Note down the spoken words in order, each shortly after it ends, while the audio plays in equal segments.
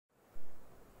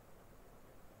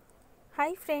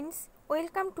Hi friends,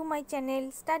 welcome to my channel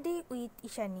Study with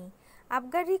Ishany.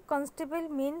 আবগারি constable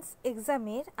men's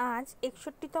এক্সামের আজ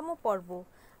 61তম পর্ব।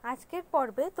 আজকের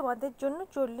পর্বে তোমাদের জন্য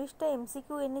 40টা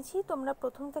এমসিকিউ এনেছি। তোমরা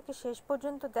প্রথম থেকে শেষ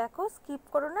পর্যন্ত দেখো, স্কিপ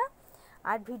করো না।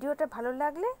 আর ভিডিওটা ভালো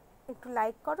লাগলে একটু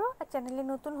লাইক করো, আর চ্যানেলে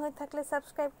নতুন হয়ে থাকলে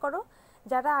সাবস্ক্রাইব করো।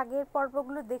 যারা আগের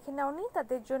পর্বগুলো দেখে নাওনি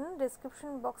তাদের জন্য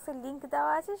ডেসক্রিপশন বক্সে লিংক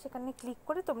দেওয়া আছে, সেখানে ক্লিক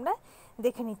করে তোমরা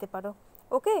দেখে নিতে পারো।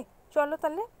 ওকে, চলো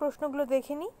তাহলে প্রশ্নগুলো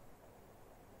দেখে নিই।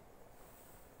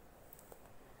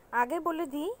 আগে বলে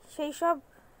দিই সেই সব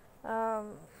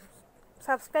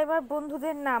সাবস্ক্রাইবার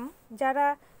বন্ধুদের নাম যারা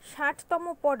 60তম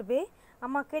পর্বে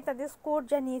আমাকে তাদের স্কোর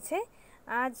জানিয়েছে।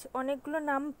 আজ অনেকগুলো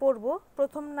নাম পড়ব।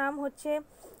 প্রথম নাম হচ্ছে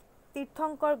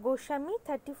তীর্থঙ্কর Goswami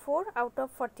 34 out of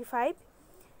 45,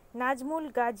 Nazmul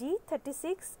Gazi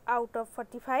 36 out of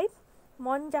 45,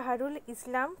 মনজাহারুল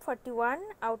Islam 41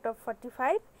 out of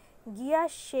 45,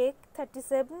 Gias Sheikh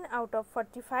 37 out of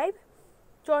 45,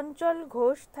 Chanchal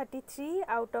Ghosh 33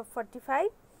 out of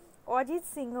 45, Ajit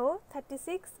Singh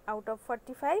 36 out of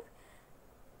 45,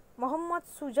 Mohammad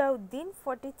Sujauddin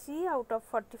 43 out of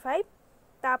 45,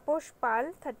 Tapas Pal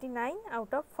 39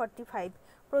 out of 45।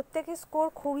 প্রত্যেকের স্কোর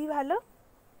খুবই ভালো।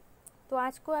 তো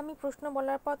আজকেও আমি প্রশ্ন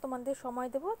বলার পর তোমাদের সময়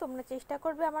দেব, তোমরা চেষ্টা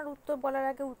করবে আমার উত্তর বলার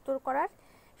আগে উত্তর করার,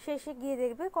 শেষে গিয়ে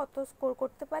দেখবে কত স্কোর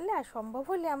করতে পারলে, আর সম্ভব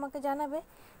হলে আমাকে জানাবে,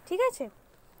 ঠিক আছে?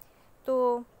 তো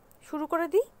শুরু করে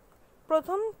দিই।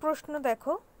 প্রথম প্রশ্ন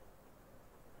দেখো,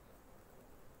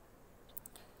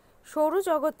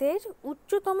 সৌরজগতের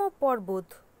উচ্চতম পর্বত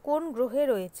কোন গ্রহে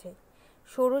রয়েছে?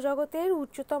 সৌরজগতের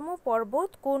উচ্চতম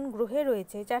পর্বত কোন গ্রহে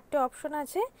রয়েছে? 4টে অপশন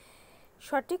আছে।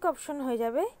 সঠিক অপশন হয়ে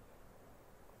যাবে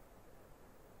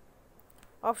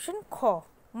অপশন খ,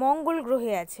 মঙ্গল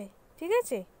গ্রহে আছে, ঠিক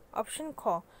আছে? অপশন খ।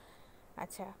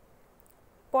 আচ্ছা,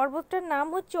 পর্বতটার নাম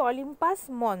হচ্ছে অলিম্পাস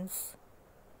মন্স।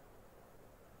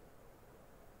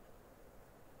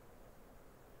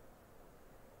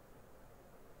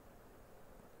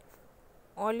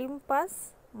 অলিম্পাস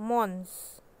মন্স,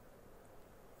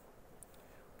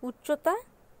 উচ্চতা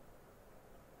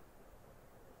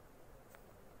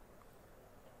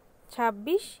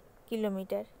 26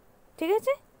 কিলোমিটার, ঠিক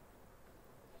আছে?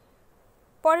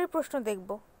 পরের প্রশ্ন দেখব।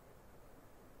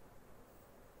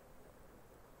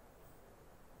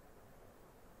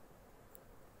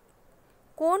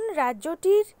 কোন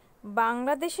রাজ্যটির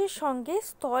বাংলাদেশের সঙ্গে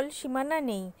স্থল সীমানা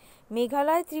নেই?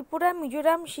 মেঘালয়, ত্রিপুরা,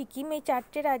 মিজোরাম, সিকিম, এই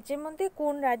 4টে রাজ্যের মধ্যে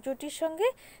কোন রাজ্যটির সঙ্গে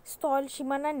স্থল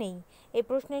সীমানা নেই? এই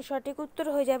প্রশ্নের সঠিক উত্তর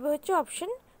হয়ে যাবে হচ্ছে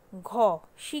অপশন ঘ,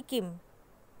 সিকিম।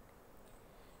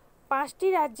 5টি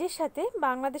রাজ্যের সাথে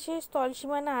বাংলাদেশের স্থল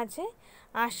সীমানা আছে: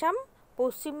 আসাম,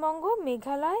 পশ্চিমবঙ্গ,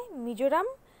 মেঘালয়, মিজোরাম,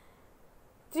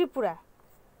 ত্রিপুরা।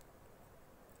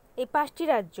 এই 5টি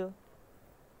রাজ্য।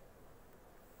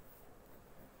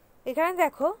 এখানে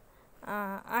দেখো,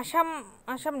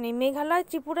 আসাম নেই, মেঘালয়,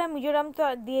 ত্রিপুরা, মিজোরাম তো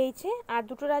দিয়েছে, আর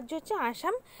 2টো রাজ্য হচ্ছে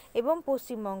আসাম এবং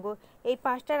পশ্চিমবঙ্গ। এই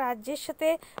 5টা রাজ্যের সাথে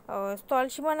স্থল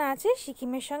সীমানা আছে,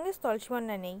 সিকিমের সঙ্গে স্থল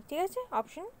সীমানা নেই, ঠিক আছে?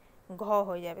 অপশন ঘ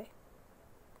হয়ে যাবে।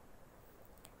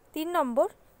 3 নম্বর,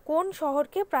 কোন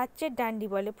শহরকে প্রাচ্যের ডান্ডি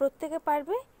বলে? প্রত্যেকে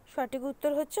পারবে। সঠিক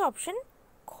উত্তর হচ্ছে অপশন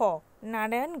খ,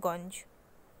 নারায়ণগঞ্জ।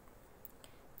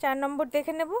 4 নম্বর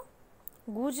দেখে নেব,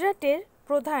 গুজরাটের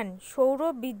প্রধান সৌর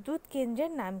বিদ্যুৎ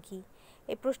কেন্দ্রের নাম কি?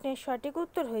 এই প্রশ্নের সঠিক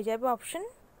উত্তর হয়ে যাবে অপশন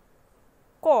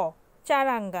ক,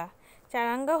 চারাঙ্গা।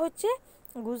 চারাঙ্গা হচ্ছে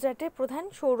গুজরাটের প্রধান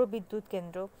সৌর বিদ্যুৎ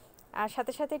কেন্দ্র। আর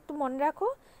সাথে সাথে একটু মনে রাখো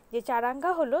যে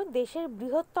চারাঙ্গা হলো দেশের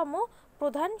বৃহত্তম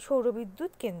প্রধান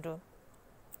সৌরবিদ্যুৎ কেন্দ্র।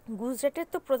 গুজরাটের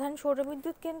তো প্রধান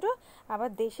সৌরবিদ্যুৎ কেন্দ্র, আবার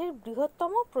দেশের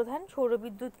বৃহত্তম প্রধান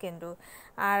সৌরবিদ্যুৎ কেন্দ্র।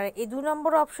 আর এই 2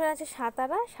 নম্বর অপশন আছে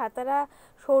সাতারা। সাতারা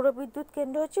সৌরবিদ্যুৎ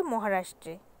কেন্দ্র হচ্ছে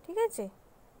মহারাষ্ট্রে, ঠিক আছে?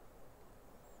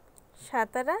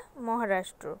 সাতারা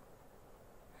মহারাষ্ট্র।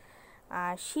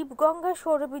 আর শিবগঙ্গা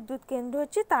সৌরবিদ্যুৎ কেন্দ্র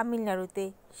হচ্ছে তামিলনাড়ুতে।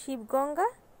 শিবগঙ্গা,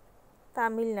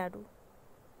 তামিলনাড়ু।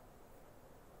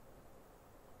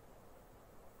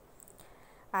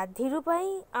 আর ধীরুভাই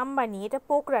আম্বানি, এটা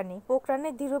পোখরানে।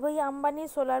 পোখরানের ধীরুভাই আম্বানি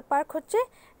সোলার পার্ক হচ্ছে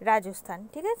রাজস্থান,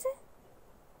 ঠিক আছে?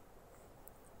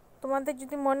 তোমাদের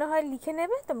যদি মনে হয় লিখে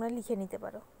নেবে, তোমরা লিখে নিতে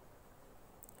পারো।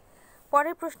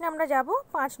 পরের প্রশ্নে আমরা যাব।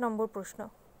 5 নম্বর প্রশ্ন,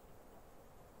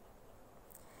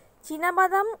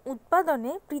 চীনাবাদাম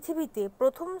উৎপাদনে পৃথিবীতে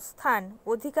প্রথম স্থান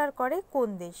অধিকার করে কোন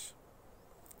দেশ?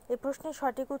 এই প্রশ্নের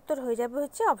সঠিক উত্তর হয়ে যাবে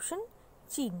হচ্ছে অপশন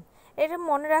চীন। এটা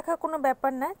মনে রাখা কোনো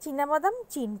ব্যাপার না, চীনাবাদাম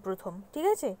চীন প্রথম, ঠিক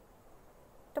আছে?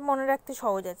 এটা মনে রাখতে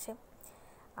সহজ আছে।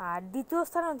 আর দ্বিতীয়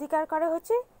স্থান অধিকার করে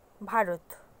হচ্ছে ভারত।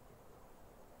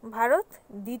 ভারত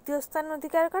দ্বিতীয় স্থান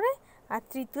অধিকার করে, আর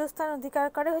তৃতীয় স্থান অধিকার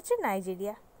করে হচ্ছে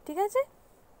নাইজেরিয়া, ঠিক আছে?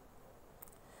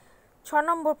 6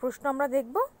 নম্বর প্রশ্ন আমরা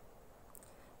দেখব,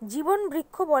 জীবন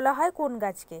বৃক্ষ বলা হয় কোন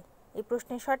গাছকে? এই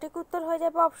প্রশ্নের সঠিক উত্তর হয়ে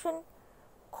যাবে অপশন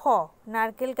খ,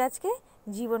 নারকেল গাছকে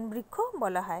জীবন বৃক্ষ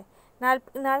বলা হয়।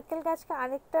 নারকেল গাছকে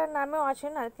আরেকটা নামেও আছে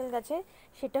নারকেল গাছের,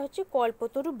 সেটা হচ্ছে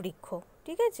কল্পতরু বৃক্ষ।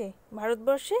 ঠিক আছে,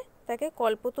 ভারতবর্ষে তাকে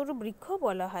কল্পতরু বৃক্ষ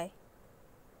বলা হয়,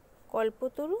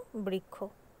 কল্পতরু বৃক্ষ।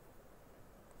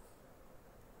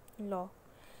 ল।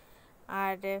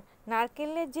 আর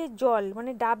নারকেলের যে জল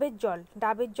মানে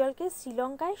ডাবের জলকে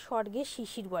শ্রীলঙ্কায় স্বর্গের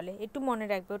শিশির বলে, একটু মনে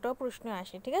রাখবে, ওটাও প্রশ্ন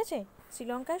আসে। ঠিক আছে,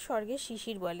 শ্রীলঙ্কায় স্বর্গের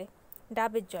শিশির বলে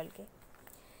ডাবের জলকে।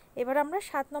 এবার আমরা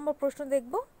 7 নম্বর প্রশ্ন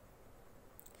দেখব,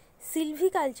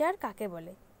 সিলভিকালচার কাকে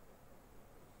বলে?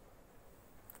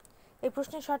 এই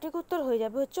প্রশ্নের সঠিক উত্তর হয়ে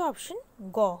যাবে হচ্ছে অপশন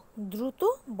গ, দ্রুত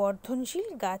বর্ধনশীল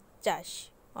গাছ চাষ,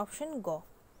 অপশন গ।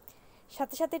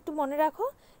 সাথে সাথে একটু মনে রাখো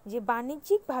যে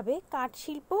বাণিজ্যিকভাবে কাঠ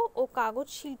শিল্প ও কাগজ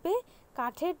শিল্পে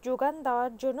কাঠের যোগান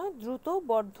দেওয়ার জন্য দ্রুত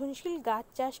বর্ধনশীল গাছ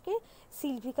চাষকে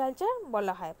সিলভিকালচার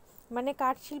বলা হয়। মানে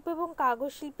কাঠ শিল্প এবং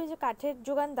কাগজ শিল্পে যে কাঠের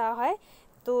যোগান দেওয়া হয়,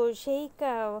 তো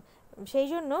সেই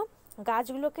জন্য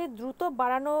গাছগুলোকে দ্রুত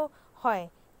বাড়ানো হয়,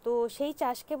 তো সেই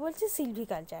চাষকে বলছে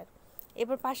সিলভিকালচার।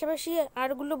 এবার পাশাপাশি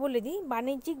আরগুলো বলে দিই,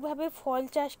 বাণিজ্যিকভাবে ফল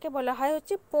চাষকে বলা হয়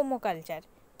হচ্ছে পোমোকালচার।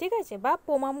 ঠিক আছে, বা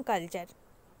পোমাম কালচার,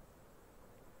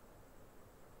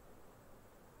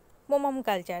 পোমাম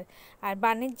কালচার। আর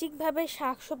বাণিজ্যিকভাবে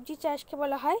শাকসবজি চাষকে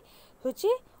বলা হয় হচ্ছে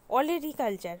অলেরি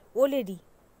কালচার, ওলেরি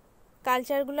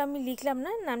কালচারগুলো আমি লিখলাম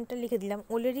না, নামটা লিখে দিলাম,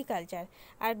 ওলেরি কালচার।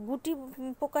 আর গুটি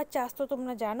পোকার চাষ তো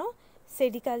তোমরা জানো,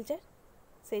 সেরিকালচার,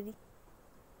 সেরি।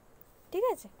 ঠিক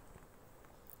আছে,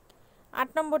 8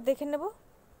 নম্বর দেখে নেব,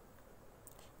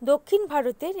 দক্ষিণ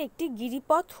ভারতের একটি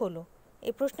গিরিপথ হলো।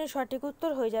 এই প্রশ্নের সঠিক উত্তর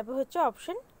হয়ে যাবে হচ্ছে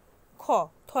অপশন খ,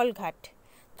 থলঘাট।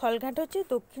 থলঘাট হচ্ছে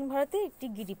দক্ষিণ ভারতের একটি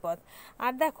গিরিপথ।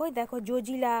 আর দেখো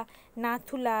জজিলা,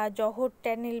 নাথুলা, জহর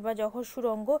ট্যানেল বা জহর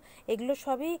সুড়ঙ্গ, এগুলো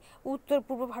সবই উত্তর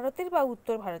পূর্ব ভারতের বা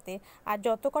উত্তর ভারতের। আর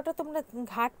যত কটা তোমরা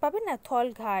ঘাট পাবে না,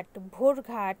 থলঘাট,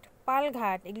 ভোরঘাট,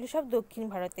 পালঘাট, এগুলো সব দক্ষিণ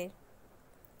ভারতের।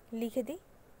 লিখে দিই,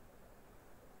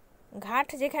 ঘাট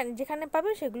যেখানে যেখানে পাবে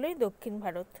সেগুলোই দক্ষিণ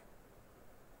ভারত।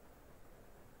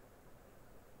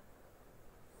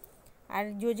 আর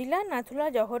জজিলা, নাথুলা,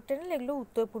 জহর ট্যানেল এগুলো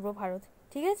উত্তর পূর্ব ভারত।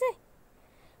 ঠিক আছে,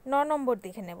 9 নম্বর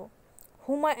দেখে নেব,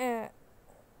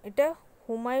 এটা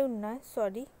হুমায়ুন নয়,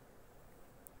 সরি,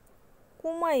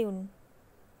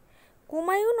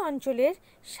 কুমায়ুন অঞ্চলের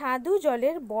স্বাদু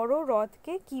জলের বড়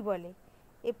হ্রদকে কি বলে?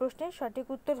 এই প্রশ্নের সঠিক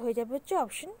উত্তর হয়ে যাবে হচ্ছে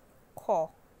অপশন খ,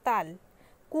 তাল,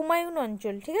 কুমায়ুন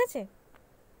অঞ্চল। ঠিক আছে,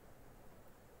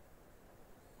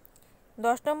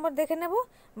 10 নম্বর দেখে নেব,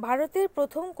 ভারতের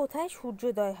প্রথম কোথায়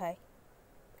সূর্যোদয় হয়?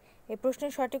 এই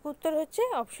প্রশ্নের সঠিক উত্তর হচ্ছে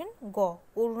অপশন গ,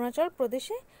 অরুণাচল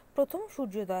প্রদেশে প্রথম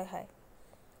সূর্যোদয় হয়।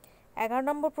 11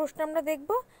 নম্বর প্রশ্ন আমরা দেখব,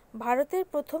 ভারতের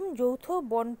প্রথম যৌথ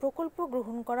বন প্রকল্প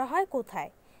গ্রহণ করা হয়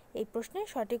কোথায়? এই প্রশ্নের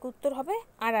সঠিক উত্তর হবে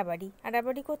আরাবাড়ি।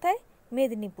 আরাবাড়ি কোথায়?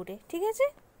 মেদিনীপুরে। ঠিক আছে,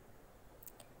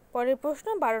 পরের প্রশ্ন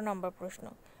 12 নম্বর প্রশ্ন,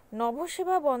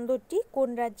 নভসেবা বন্দরটি কোন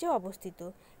রাজ্যে অবস্থিত?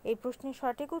 এই প্রশ্নের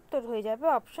সঠিক উত্তর হয়ে যাবে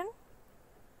অপশন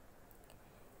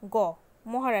গ,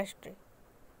 মহারাষ্ট্রে।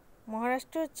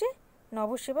 মহারাষ্ট্র হচ্ছে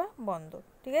নভসেবা বন্দর।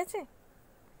 ঠিক আছে,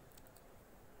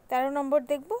 13 নম্বর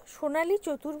দেখব, সোনালী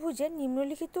চতুর্ভুজের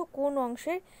নিম্নলিখিত কোন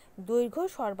অংশের দৈর্ঘ্য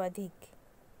সর্বাধিক?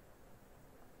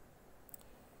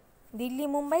 দিল্লি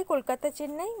মুম্বাই কলকাতা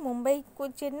চেন্নাই, মুম্বাই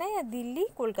চেন্নাই আর দিল্লি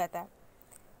কলকাতা।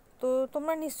 তো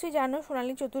তোমরা নিশ্চয়ই জানো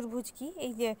সোনালী চতুর্ভুজ কি।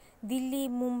 এই যে দিল্লি,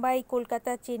 মুম্বাই,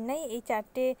 কলকাতা, চেন্নাই, এই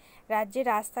 4টে রাজ্যের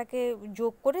রাস্তাকে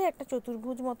যোগ করে একটা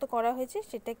চতুর্ভুজ মতো করা হয়েছে,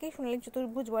 সেটাকেই সোনালী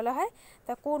চতুর্ভুজ বলা হয়।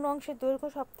 তা কোন অংশের দৈর্ঘ্য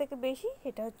সবথেকে বেশি?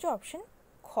 সেটা হচ্ছে অপশন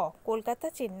খ, কলকাতা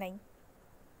চেন্নাই,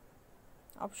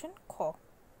 অপশন খ,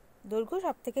 দৈর্ঘ্য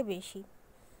সবথেকে বেশি।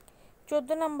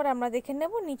 14 নম্বর আমরা দেখে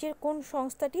নেব, নিচের কোন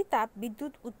সংস্থাটি তাপ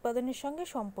বিদ্যুৎ উৎপাদনের সঙ্গে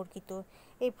সম্পর্কিত?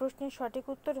 এই প্রশ্নের সঠিক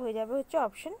উত্তর হয়ে যাবে হচ্ছে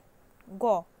অপশন গ,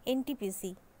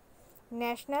 NTPC,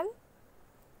 national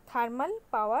thermal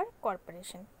power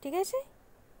corporation. ঠিক আছে,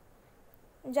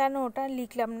 জানো ওটা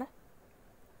লিখলাম না।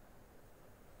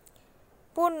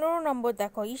 15 নম্বর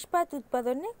দেখো, ইস্পাত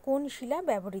উৎপাদনে কোন শিলা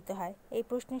ব্যবহৃত হয়? এই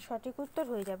প্রশ্নের সঠিক উত্তর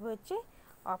হয়ে যাবে হচ্ছে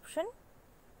অপশন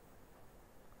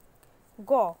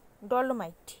গ,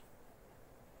 ডলোমাইট।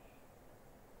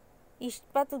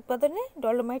 ইস্পাত উৎপাদনে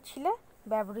ডলোমাইট শিলা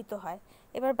ব্যবহৃত হয়।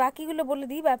 এবার বাকিগুলো বলে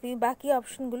দিই, বাকি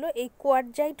অপশনগুলো, এই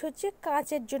কোয়ার্টজাইট হচ্ছে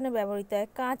কাঁচের জন্য ব্যবহৃত হয়,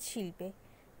 কাঁচ শিল্পে।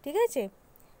 ঠিক আছে,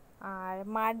 আর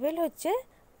মার্বেল হচ্ছে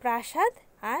প্রাসাদ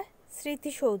আর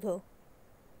স্মৃতিসৌধ,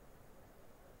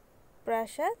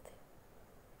 প্রাসাদ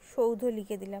সৌধ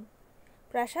লিখে দিলাম,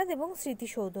 প্রাসাদ এবং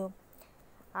স্মৃতিসৌধ।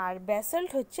 আর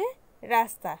ব্যাসল্ট হচ্ছে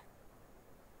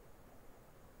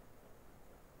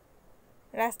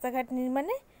রাস্তাঘাট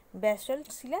নির্মাণে ব্যাসল্ট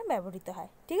শিলা ব্যবহৃত হয়।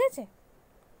 ঠিক আছে,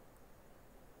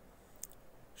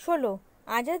 16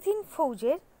 আজাদ হিন্দ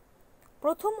ফৌজের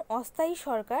প্রথম অস্থায়ী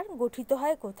সরকার গঠিত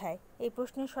হয় কোথায়? এই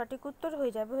প্রশ্নের সঠিক উত্তর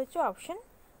হয়ে যাবে হচ্ছে অপশন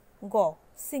গ,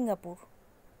 সিঙ্গাপুর।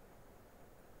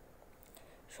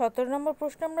 17 নম্বর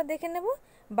প্রশ্ন আমরা দেখে নেব,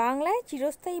 বাংলায়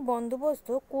চিরস্থায়ী বন্দোবস্ত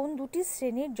কোন দুটি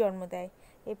শ্রেণীর জন্ম দেয়?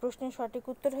 এই প্রশ্নের সঠিক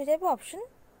উত্তর হয়ে যাবে অপশন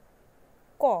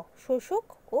ক, শোষক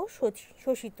ও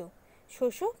শোষিত।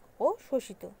 শোষক ও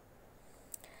শোষিত।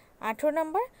 18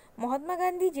 নম্বর, মহাত্মা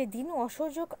গান্ধী যেদিন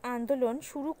অসহযোগ আন্দোলন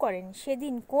শুরু করেন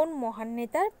সেদিন কোন মহান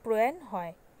নেতার প্রয়াণ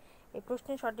হয়? এই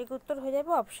প্রশ্নের সঠিক উত্তর হয়ে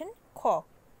যাবে অপশন খ,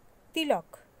 তিলক।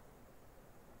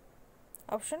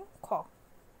 অপশন খ।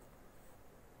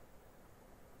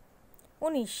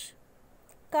 19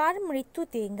 কার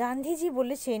মৃত্যুতে গান্ধীজি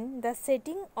বলেছেন the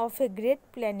setting of a great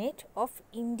planet of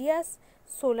India's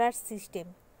solar system?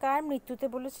 কার মৃত্যুতে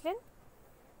বলেছিলেন?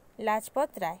 লাজপত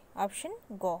রায়। অপশন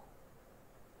গ।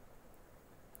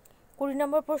 20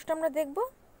 নম্বর প্রশ্ন আমরা দেখব,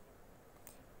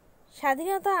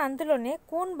 স্বাধীনতা আন্দোলনে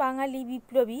কোন বাঙালি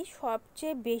বিপ্লবী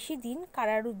সবচেয়ে বেশি দিন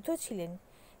কারারুদ্ধ ছিলেন?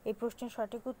 এই প্রশ্নের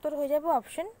সঠিক উত্তর হয়ে যাবে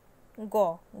অপশন গ,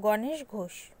 গণেশ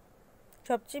ঘোষ।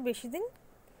 সবচেয়ে বেশি দিন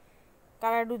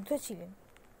কারারুদ্ধ ছিলেন।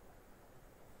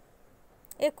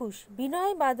 21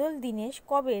 বিনয় বাদল দীনেশ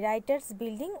কবে রাইটার্স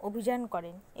বিল্ডিং অভিযান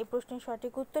করেন? এই প্রশ্নের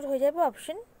সঠিক উত্তর হয়ে যাবে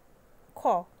অপশন খ,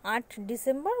 8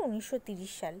 ডিসেম্বর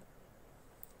 1930 সাল।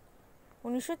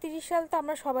 1930 সাল তো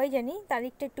আমরা সবাই জানি,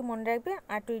 তারিখটা একটু মনে রাখবে,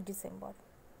 8ই ডিসেম্বর।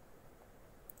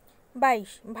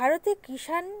 22 ভারতে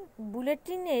কিষাণ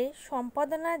বুলেটিনের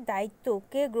সম্পাদনার দায়িত্ব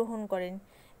কে গ্রহণ করেন?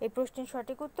 এই প্রশ্নের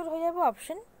সঠিক উত্তর হয়ে যাবে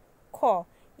অপশন খ,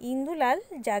 ইন্দুলাল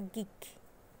যাজ্ঞিক।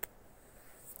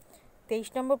 23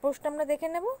 নম্বর প্রশ্ন আমরা দেখে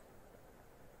নেব,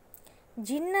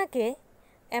 জিন্নাকে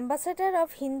ambassador of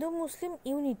Hindu Muslim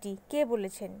unity কে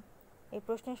বলেছেন? এই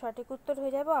প্রশ্নের সঠিক উত্তর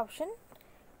হয়ে যাবে অপশন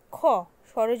খ,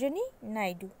 সরোজিনী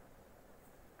নাইডু।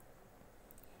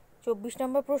 24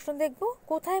 নম্বর প্রশ্ন দেখব,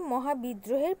 কোথায়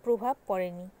মহাবিদ্রোহের প্রভাব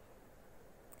পড়েনি?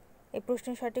 এই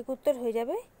প্রশ্নের সঠিক উত্তর হয়ে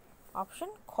যাবে অপশন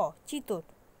খ, চিতোর।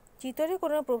 চিতোরে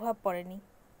কোনো প্রভাব পড়েনি।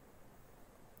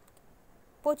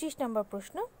 25 নম্বর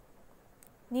প্রশ্ন,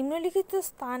 নিম্নলিখিত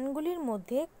স্থানগুলির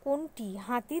মধ্যে কোনটি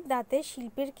হাতির দাঁতের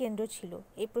শিল্পের কেন্দ্র ছিল?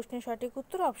 এই প্রশ্নের সঠিক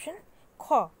উত্তর অপশন খ,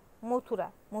 মথুরা।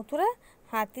 মথুরা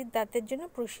হাতির দাঁতের জন্য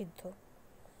প্রসিদ্ধ।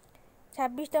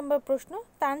 26 নম্বর প্রশ্ন,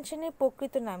 তানসেনের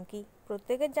প্রকৃত নাম কি?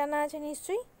 প্রত্যেকের জানা আছে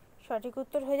নিশ্চয়ই। সঠিক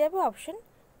উত্তর হয়ে যাবে অপশন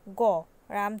গ,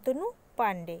 রামতনু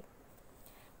পান্ডে।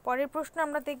 পরের প্রশ্ন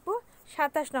আমরা দেখব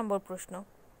 27 নম্বর প্রশ্ন,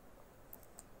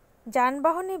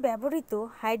 যানবাহনে ব্যবহৃত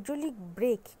হাইড্রোলিক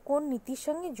ব্রেক কোন নীতির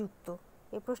সঙ্গে যুক্ত?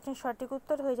 এই প্রশ্নের সঠিক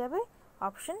উত্তর হয়ে যাবে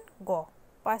অপশন গ,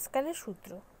 পাস্কালের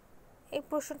সূত্র। এই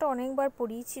প্রশ্নটা অনেকবার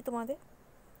পড়িয়েছি তোমাদের।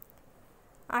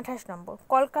 28 নম্বর,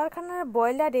 কলকারখানার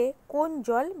বয়লারে কোন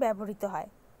জল ব্যবহৃত হয়?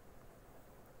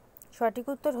 সঠিক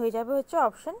উত্তর হয়ে যাবে হচ্ছে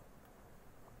অপশন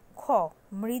খ,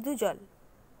 মৃদু জল।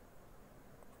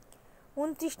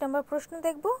 29 নম্বর প্রশ্ন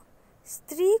দেখব,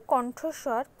 স্ত্রী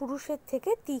কণ্ঠস্বর পুরুষের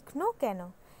থেকে তীক্ষ্ণ কেন?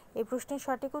 এই প্রশ্নের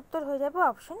সঠিক উত্তর হয়ে যাবে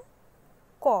অপশন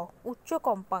ক, উচ্চ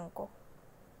কম্পাঙ্ক।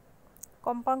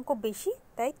 কম্পাঙ্ক বেশি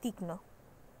তাই তীক্ষ্ণ।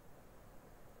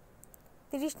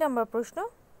 30 নম্বর প্রশ্ন,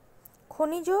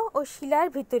 খনিজ ও শিলার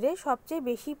ভিতরে সবচেয়ে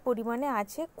বেশি পরিমাণে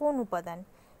আছে কোন উপাদান?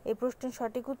 এই প্রশ্নের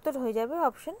সঠিক উত্তর হয়ে যাবে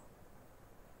অপশন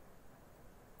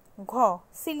ঘ,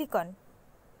 সিলিকন।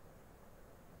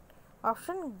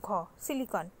 অপশন ঘ,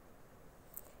 সিলিকন।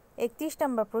 31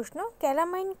 নম্বর প্রশ্ন,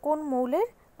 ক্যালামাইন কোন মৌলের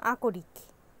আকরিক?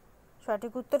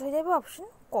 সঠিক উত্তর হয়ে যাবে অপশন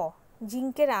ক,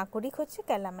 জিঙ্কের আকরিক হচ্ছে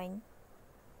ক্যালামাইন।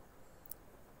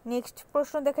 নেক্সট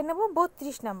প্রশ্ন দেখে নেব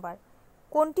 32 নম্বর,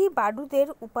 কোনটি বারুদের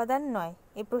উপাদান নয়?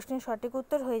 এই প্রশ্নের সঠিক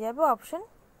উত্তর হয়ে যাবে অপশন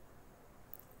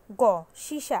গ,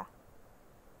 সীসা।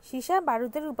 সীসা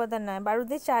বারুদের উপাদান নয়।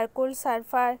 বারুদে চারকোল,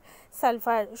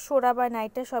 সালফার, সোডা বা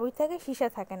নাইট্রাস সবই থাকে, সীসা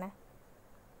থাকে না।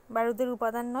 বারুদের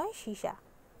উপাদান নয় সীসা।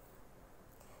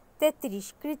 33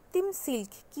 কৃত্রিম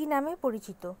সিল্ক কি নামে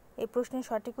পরিচিত? এই প্রশ্নের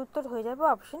সঠিক উত্তর হয়ে যাবে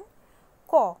অপশন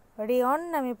ক, রেয়ন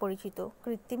নামে পরিচিত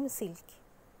কৃত্রিম সিল্ক।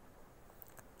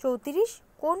 34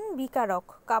 কোন বিকারক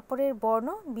কাপড়ের বর্ণ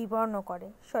বিবর্ণ করে?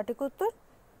 সঠিক উত্তর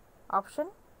অপশন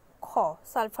খ,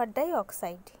 সালফার ডাই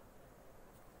অক্সাইড।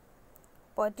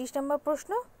 35 নম্বর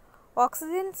প্রশ্ন,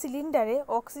 অক্সিজেন সিলিন্ডারে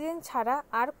অক্সিজেন ছাড়া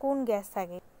আর কোন গ্যাস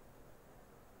থাকে?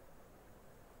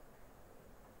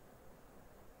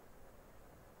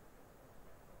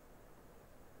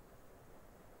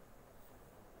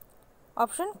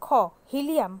 অপশন খ,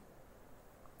 হিলিয়াম।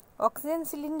 অক্সিজেন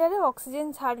সিলিন্ডারে অক্সিজেন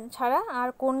ছাড়া আর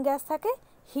কোন গ্যাস থাকে?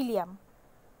 হিলিয়াম।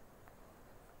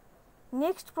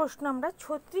 নেক্সট প্রশ্ন আমরা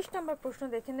 36 নম্বর প্রশ্ন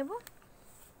দেখে নেব,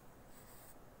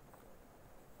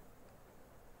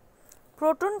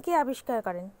 প্রোটন কে আবিষ্কার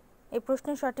করেন? এই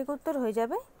প্রশ্নের সঠিক উত্তর হয়ে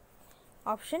যাবে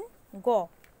অপশন গ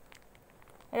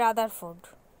রাদারফোর্ড।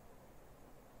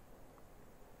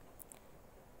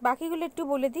 বাকিগুলো একটু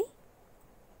বলে দিই।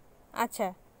 আচ্ছা,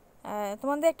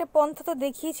 তোমাদের একটা পন্থা তো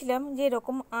দেখিয়েছিলাম যে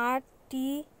এরকম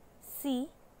RTC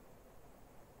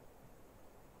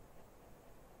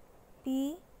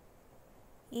PEN,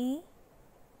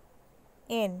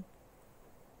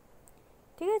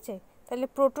 ঠিক আছে? তাহলে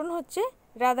প্রোটন হচ্ছে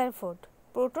রাদারফোর্ড,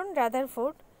 প্রোটন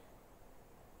রাদারফোর্ড,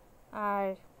 আর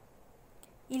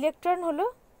ইলেকট্রন হলো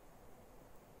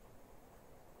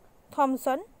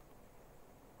থমসন,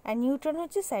 আর নিউট্রন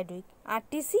হচ্ছে স্যাডউইক।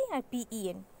 RTC আর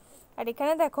PEN। আর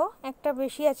এখানে দেখো একটা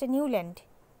বেশি আছে, নিউল্যান্ড।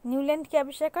 নিউল্যান্ড কি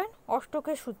আবিষ্কার করেন?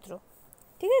 অষ্টকের সূত্র,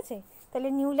 ঠিক আছে? তাহলে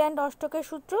নিউল্যান্ড অষ্টকের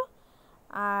সূত্র,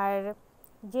 আর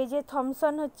যে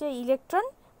থমসন হচ্ছে ইলেকট্রন,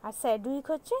 আর স্যাডউইক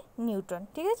হচ্ছে নিউট্রন,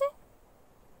 ঠিক আছে?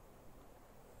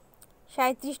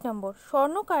 37 নম্বর,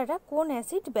 স্বর্ণকাররা কোন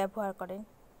অ্যাসিড ব্যবহার করেন?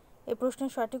 এই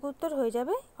প্রশ্নের সঠিক উত্তর হয়ে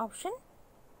যাবে অপশন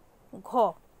ঘ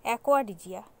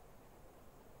অ্যাকোয়ারিজিয়া।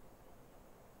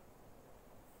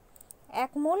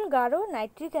 1 মোল গাঢ়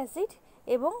নাইট্রিক অ্যাসিড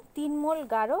এবং 3 মোল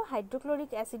গাঢ়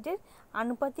হাইড্রোক্লোরিক অ্যাসিডের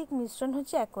আনুপাতিক মিশ্রণ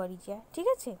হচ্ছে অ্যাকোয়ারিজিয়া, ঠিক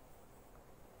আছে?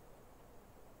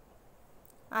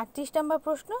 38 নম্বর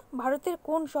প্রশ্ন, ভারতের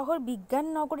কোন শহর বিজ্ঞান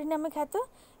নগরী নামে খ্যাত?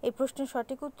 এই প্রশ্নের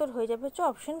সঠিক উত্তর হয়ে যাবে হচ্ছে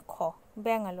অপশন খ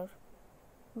ব্যাঙ্গালোর।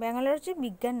 ব্যাঙ্গালোর হচ্ছে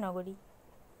বিজ্ঞান নগরী।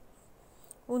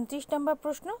 29 নম্বর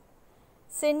প্রশ্ন,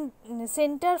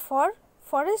 সেন্টার ফর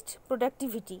ফরেস্ট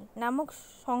প্রোডাক্টিভিটি নামক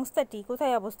সংস্থাটি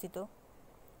কোথায় অবস্থিত?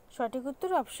 সঠিক উত্তর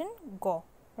অপশন গ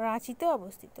রাঁচিতে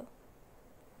অবস্থিত।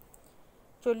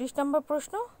 40 নম্বর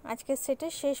প্রশ্ন, আজকের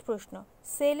সেটের শেষ প্রশ্ন,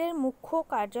 সেলের মুখ্য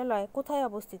কার্যালয় কোথায়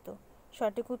অবস্থিত?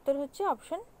 সঠিক উত্তর হচ্ছে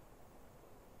অপশন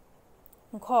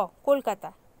ঘ কলকাতা।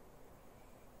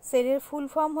 সেলের ফুল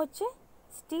ফর্ম হচ্ছে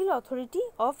steel authority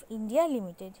of India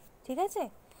limited, ঠিক আছে?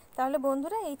 তাহলে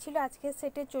বন্ধুরা, এই ছিল আজকের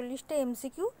সেটের 40টা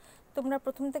MCQ। তোমরা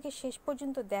প্রথম থেকে শেষ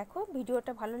পর্যন্ত দেখো।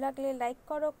 ভিডিওটা ভালো লাগলে লাইক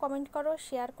করো, কমেন্ট করো,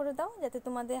 শেয়ার করে দাও, যাতে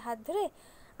তোমাদের হাত ধরে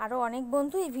আরও অনেক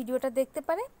বন্ধু এই ভিডিওটা দেখতে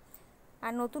পারে।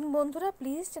 আর নতুন বন্ধুরা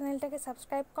প্লিজ চ্যানেলটাকে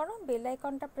সাবস্ক্রাইব করো, বেল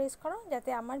আইকনটা প্রেস করো, যাতে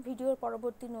আমার ভিডিওর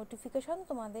পরবর্তী নোটিফিকেশন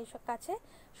তোমাদের কাছে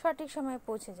সঠিক সময়ে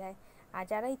পৌঁছে যায়। আর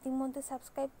যারা ইতিমধ্যে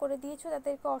সাবস্ক্রাইব করে দিয়েছো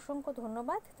তাদেরকে অসংখ্য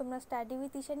ধন্যবাদ। তোমরা স্টাডি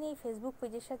উইথ ইশানি এই ফেসবুক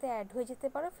পেজের সাথে অ্যাড হয়ে যেতে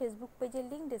পারো। ফেসবুক পেজের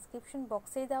লিঙ্ক ডেসক্রিপশন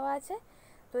বক্সেই দেওয়া আছে।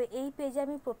 তো এই পেজে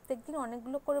আমি প্রত্যেকদিন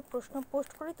অনেকগুলো করে প্রশ্ন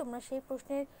পোস্ট করি, তোমরা সেই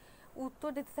প্রশ্নের উত্তর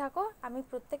দিতে থাকো, আমি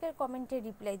প্রত্যেকের কমেন্টে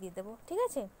রিপ্লাই দিয়ে দেবো, ঠিক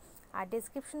আছে? আর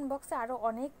ডেসক্রিপশন বক্সে আরও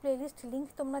অনেক প্লেলিস্ট লিঙ্ক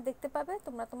তোমরা দেখতে পাবে,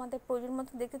 তোমরা তোমাদের প্রয়োজন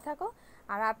মতো দেখতে থাকো।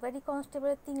 আর আবগারি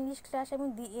কনস্টেবলের ইংলিশ ক্লাস আমি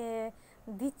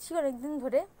দিচ্ছি অনেকদিন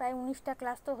ধরে, প্রায় 19টা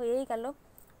ক্লাস তো হয়েই গেল।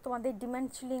 তোমাদের ডিমান্ড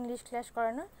ছিল ইংলিশ ক্লাস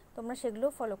করানোর, তোমরা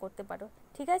সেগুলোও ফলো করতে পারো,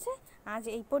 ঠিক আছে? আজ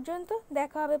এই পর্যন্ত,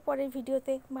 দেখা হবে পরের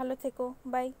ভিডিওতে। ভালো থেকো,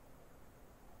 বাই।